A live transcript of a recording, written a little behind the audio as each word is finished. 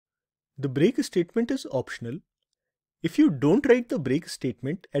The break statement is optional. If you don't write the break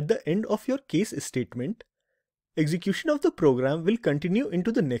statement at the end of your case statement, execution of the program will continue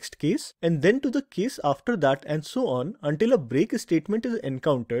into the next case and then to the case after that and so on until a break statement is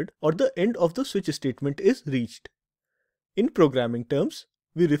encountered or the end of the switch statement is reached. In programming terms,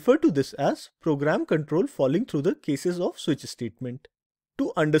 we refer to this as program control falling through the cases of switch statement.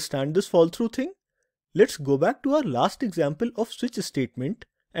 To understand this fall through thing, let's go back to our last example of switch statement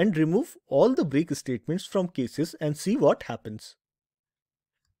and remove all the break statements from cases and see what happens.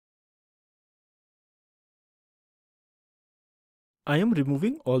 I am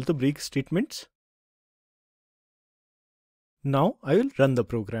removing all the break statements. Now I will run the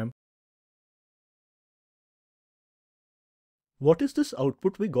program. What is this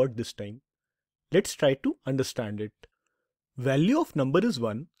output we got this time? Let's try to understand it. Value of number is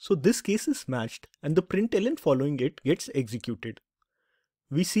 1, so this case is matched and the println following it gets executed.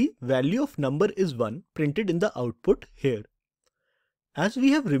 We see value of number is 1 printed in the output here. As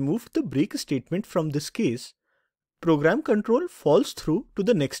we have removed the break statement from this case, program control falls through to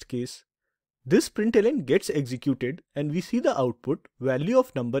the next case. This println gets executed and we see the output value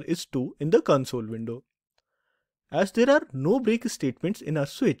of number is 2 in the console window. As there are no break statements in our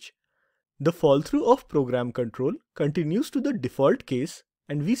switch, the fall through of program control continues to the default case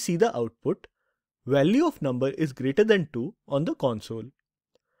and we see the output value of number is greater than 2 on the console.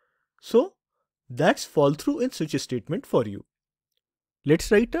 So that's fall through in switch statement for you.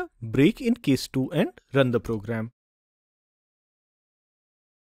 Let's write a break in case 2 and run the program.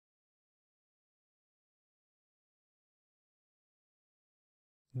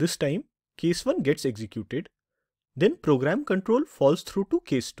 This time case 1 gets executed, then program control falls through to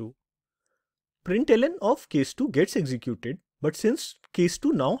case 2. Println of case 2 gets executed, but since case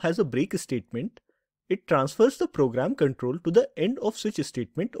 2 now has a break statement, it transfers the program control to the end of switch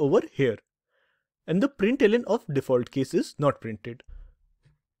statement over here, and the println of default case is not printed.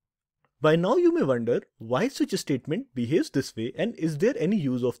 By now you may wonder why switch statement behaves this way and is there any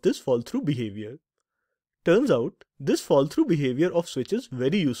use of this fall through behavior? Turns out this fall through behavior of switch is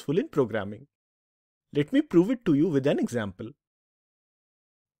very useful in programming. Let me prove it to you with an example.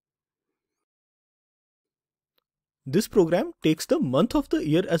 This program takes the month of the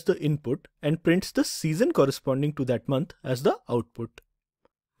year as the input and prints the season corresponding to that month as the output.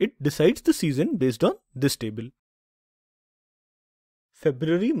 It decides the season based on this table.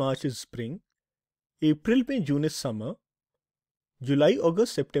 February, March is spring, April, May, June is summer, July,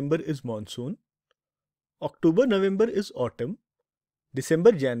 August, September is monsoon, October, November is autumn,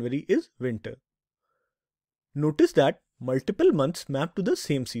 December, January is winter. Notice that multiple months map to the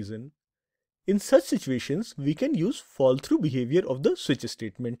same season. In such situations, we can use fall through behavior of the switch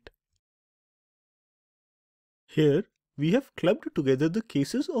statement. Here, we have clubbed together the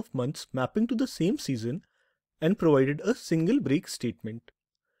cases of months mapping to the same season and provided a single break statement.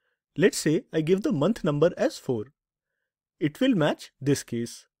 Let's say I give the month number as 4. It will match this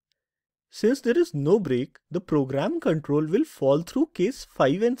case. Since there is no break, the program control will fall through case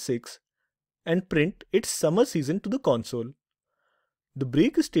 5 and 6 and print its summer season to the console. The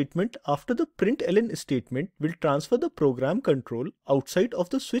break statement after the println statement will transfer the program control outside of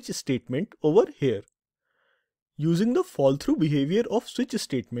the switch statement over here. Using the fall through behavior of switch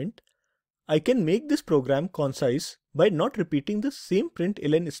statement, I can make this program concise by not repeating the same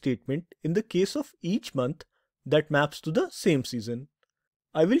println statement in the case of each month that maps to the same season.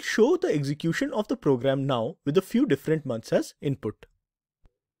 I will show the execution of the program now with a few different months as input.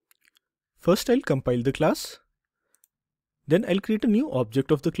 First I'll compile the class. Then I'll create a new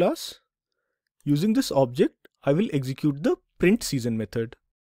object of the class. Using this object, I will execute the print season method.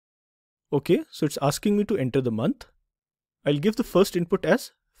 Okay, so it's asking me to enter the month. I'll give the first input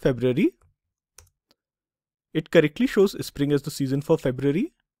as February. It correctly shows spring as the season for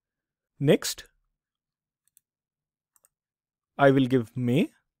February. Next, I will give May.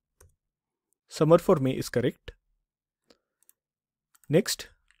 Summer for May is correct. Next,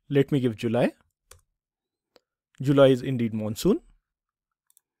 let me give July. July is indeed monsoon.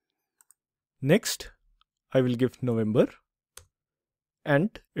 Next, I will give November.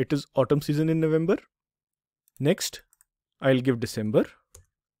 And it is autumn season in November. Next, I'll give December.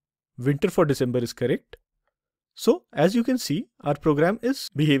 Winter for December is correct. So, as you can see, our program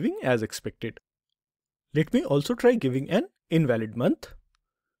is behaving as expected. Let me also try giving an invalid month.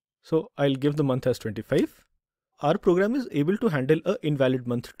 So, I'll give the month as 25. Our program is able to handle an invalid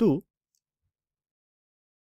month too,